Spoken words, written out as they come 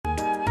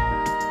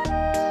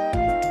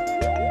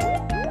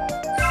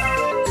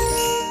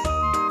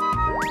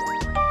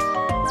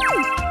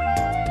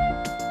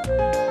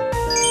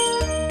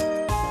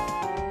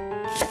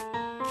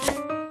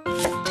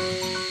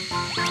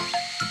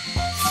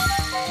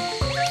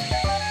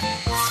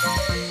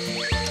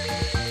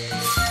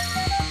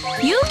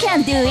You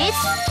can do it!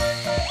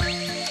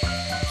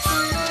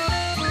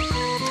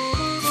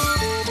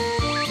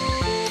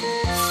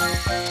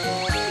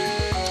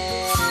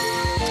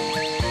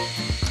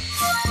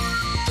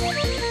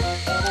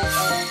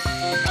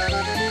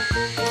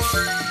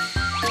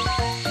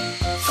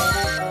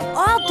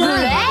 All done.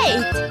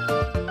 Great!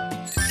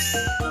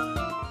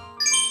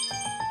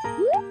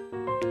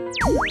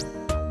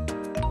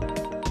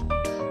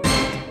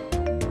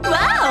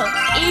 Wow!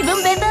 Even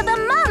better than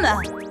Mama!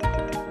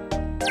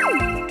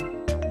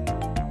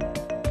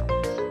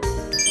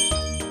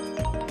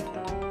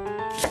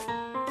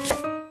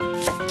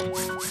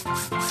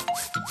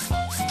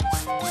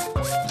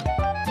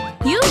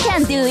 You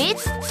can do it!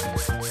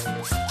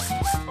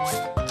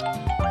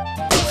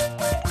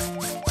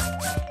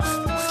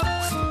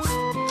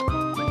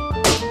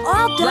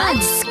 All done. What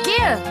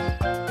skill!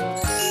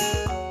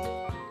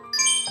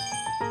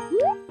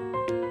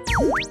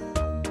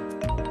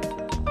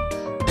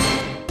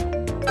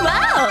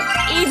 Wow!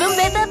 Even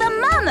better than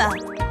Mama!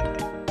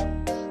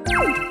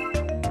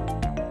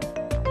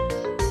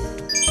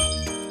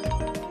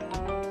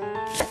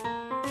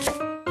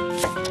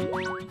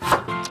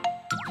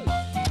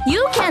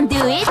 You can do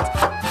it!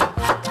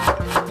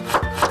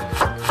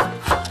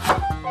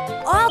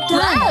 All done.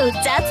 Wow,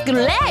 that's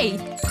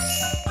great!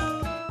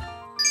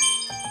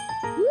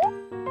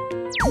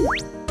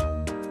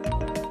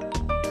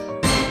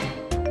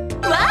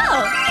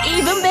 Wow,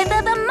 even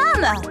better than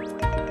Mama!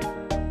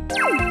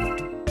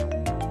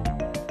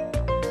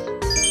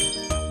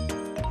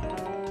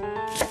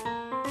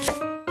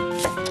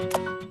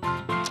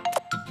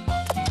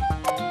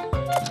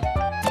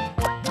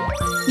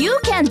 You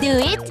can do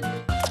it!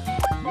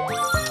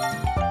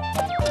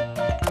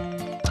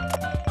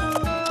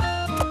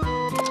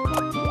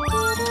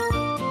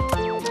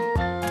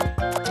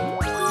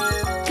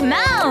 Come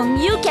on,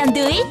 you can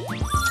do it!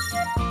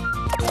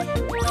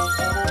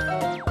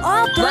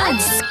 All done.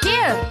 What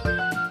skill!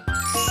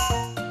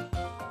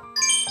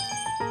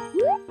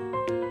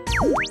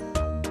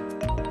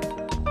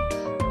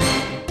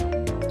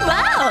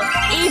 Wow,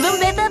 even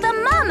better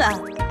than Mama!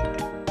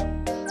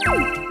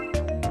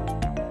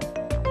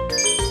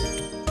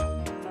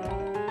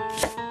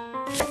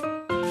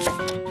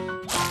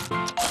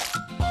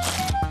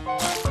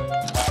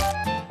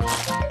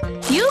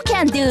 You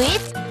can do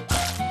it!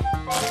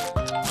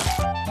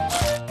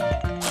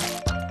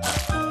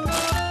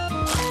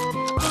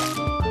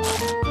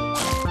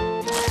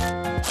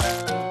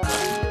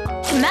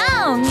 Come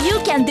on, you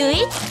can do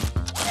it!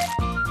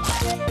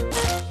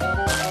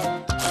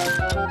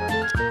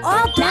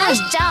 All done.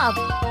 Nice job!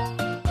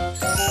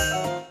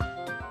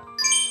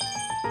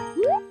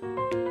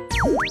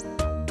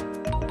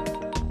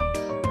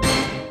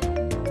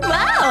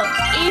 Wow,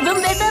 even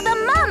better than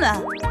Mama!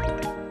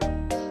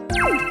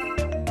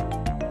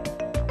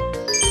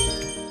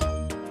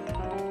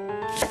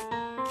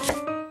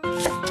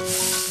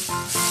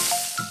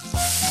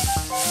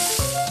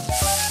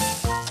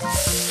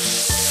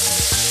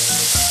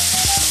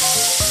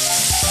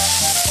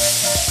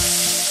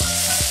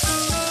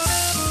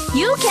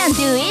 You can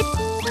do it!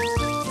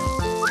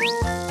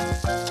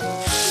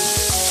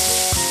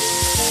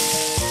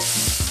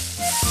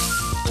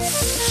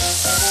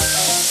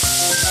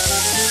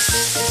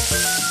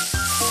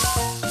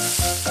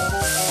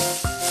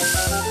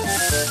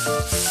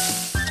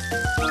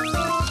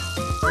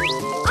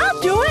 I'll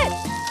do it.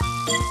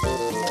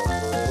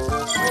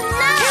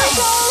 Nice!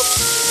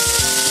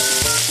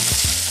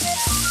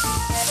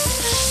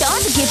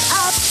 Don't give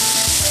up!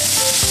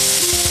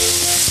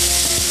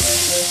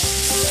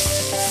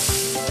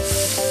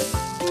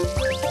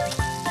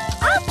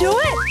 I'll do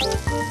it.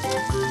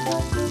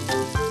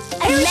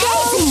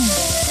 Amazing!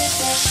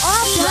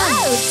 All done.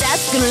 Wow,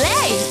 that's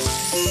great!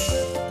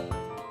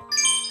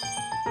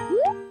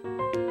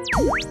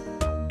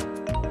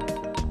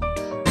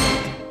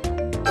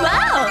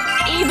 Wow,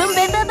 even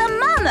better than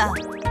Mama!